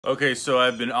Okay, so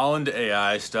I've been all into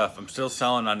AI stuff. I'm still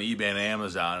selling on eBay and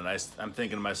Amazon, and I'm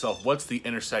thinking to myself, what's the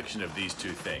intersection of these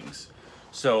two things?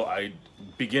 So I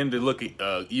begin to look at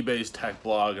eBay's tech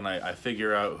blog, and I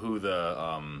figure out who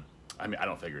I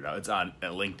don't figure it out. It's on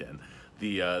at LinkedIn.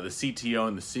 The CTO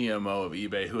and the CMO of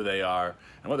eBay, who they are,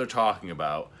 and what they're talking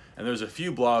about. And there's a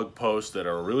few blog posts that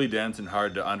are really dense and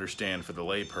hard to understand for the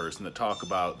layperson that talk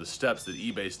about the steps that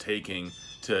eBay's taking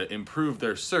to improve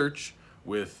their search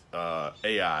with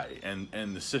AI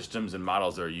and the systems and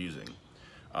models they're using.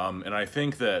 And I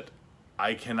think that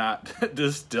I cannot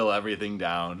distill everything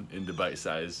down into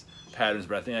bite-sized patterns,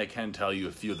 but I think I can tell you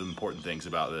a few of the important things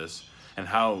about this and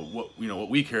how what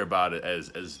we care about it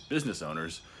as business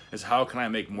owners is how can I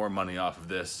make more money off of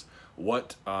this?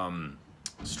 What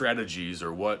strategies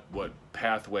or what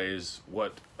pathways,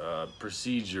 what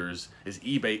procedures is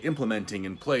eBay implementing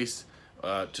in place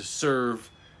to serve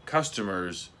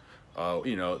customers?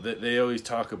 They always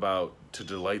talk about to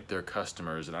delight their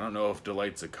customers, and I don't know if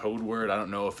delight's a code word. I don't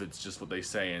know if it's just what they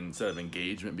say instead of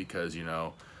engagement, because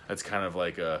that's kind of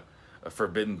like a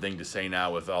forbidden thing to say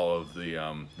now with all of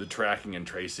the tracking and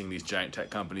tracing these giant tech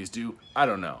companies do. I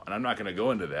don't know, and I'm not going to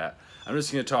go into that. I'm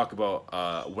just going to talk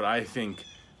about what I think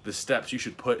the steps you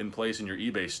should put in place in your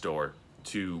eBay store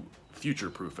to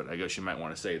future-proof it. I guess you might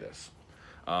want to say this.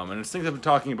 And it's things I've been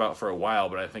talking about for a while,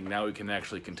 but I think now we can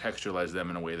actually contextualize them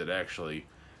in a way that actually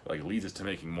leads us to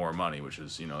making more money, which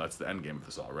is, that's the end game of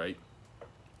this all, right?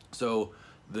 So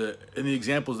in the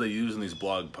examples they use in these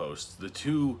blog posts, the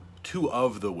two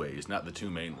of the ways, not the two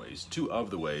main ways, two of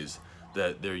the ways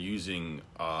that they're using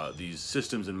these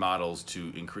systems and models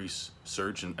to increase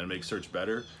search and make search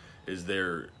better is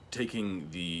they're taking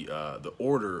the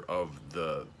order of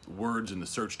the words in the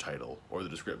search title or the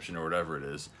description or whatever it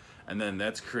is, and then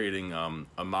that's creating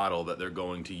a model that they're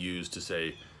going to use to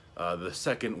say the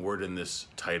second word in this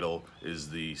title is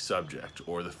the subject,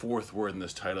 or the fourth word in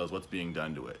this title is what's being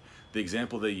done to it. The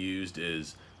example they used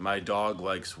is my dog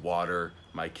likes water,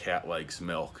 my cat likes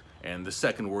milk, and the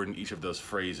second word in each of those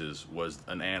phrases was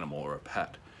an animal or a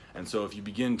pet. And so if you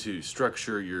begin to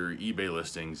structure your eBay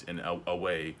listings in a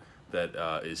way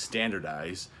that is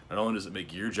standardized, not only does it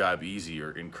make your job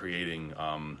easier in creating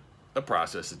a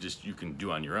process that just you can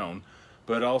do on your own,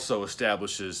 but it also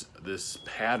establishes this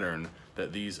pattern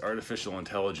that these artificial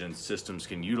intelligence systems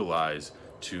can utilize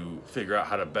to figure out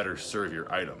how to better serve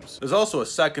your items. There's also a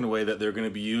second way that they're going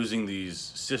to be using these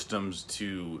systems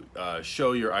to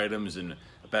show your items in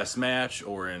best match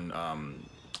or in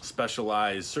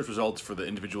specialized search results for the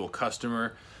individual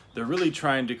customer. They're really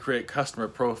trying to create customer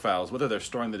profiles. Whether they're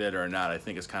storing the data or not, I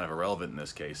think is kind of irrelevant in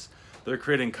this case. They're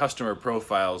creating customer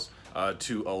profiles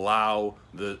to allow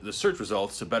the search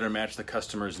results to better match the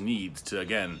customer's needs to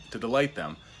delight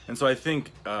them. And so I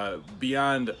think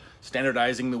beyond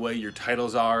standardizing the way your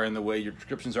titles are and the way your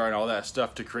descriptions are and all that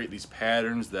stuff to create these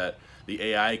patterns that the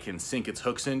AI can sink its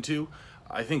hooks into,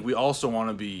 I think we also want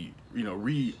to be,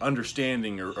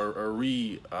 re-understanding or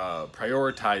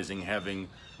prioritizing having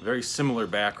very similar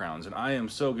backgrounds. And I am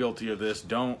so guilty of this.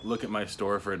 Don't look at my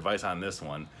store for advice on this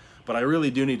one. But I really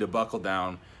do need to buckle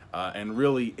down and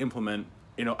really implement,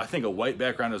 I think a white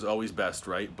background is always best,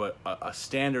 right? But a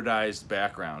standardized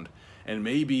background. And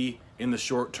maybe in the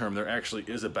short term, there actually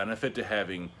is a benefit to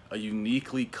having a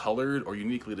uniquely colored or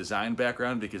uniquely designed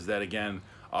background, because that, again,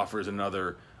 offers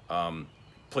another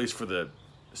place for the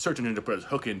search engine to put its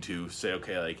hook into, say,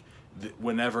 okay,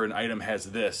 whenever an item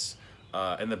has this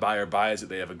and the buyer buys it,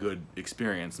 they have a good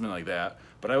experience, something like that.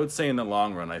 But I would say in the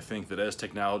long run, I think that as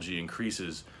technology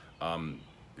increases,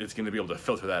 it's going to be able to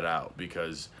filter that out,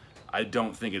 because I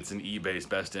don't think it's in eBay's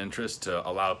best interest to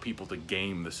allow people to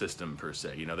game the system per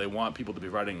se. They want people to be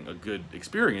providing a good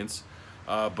experience,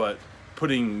 but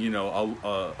putting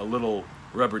a little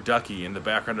rubber ducky in the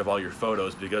background of all your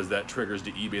photos because that triggers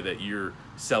to eBay that you're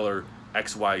seller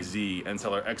XYZ and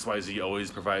seller XYZ always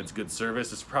provides good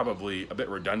service is probably a bit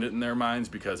redundant in their minds,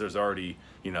 because there's already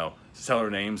seller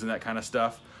names and that kind of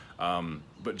stuff.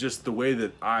 But just the way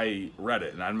that I read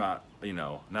it, and I'm not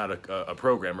not a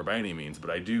programmer by any means, but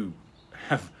I do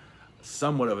have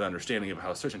somewhat of an understanding of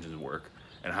how search engines work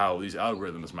and how these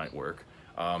algorithms might work.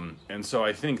 And so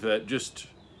I think that just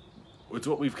it's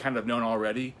what we've kind of known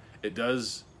already. It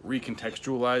does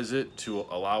recontextualize it to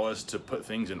allow us to put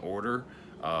things in order,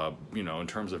 in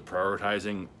terms of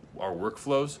prioritizing our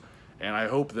workflows. And I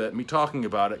hope that me talking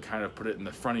about it kind of put it in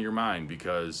the front of your mind,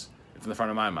 because it's in the front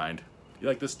of my mind. If you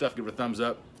like this stuff, give it a thumbs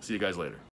up. See you guys later.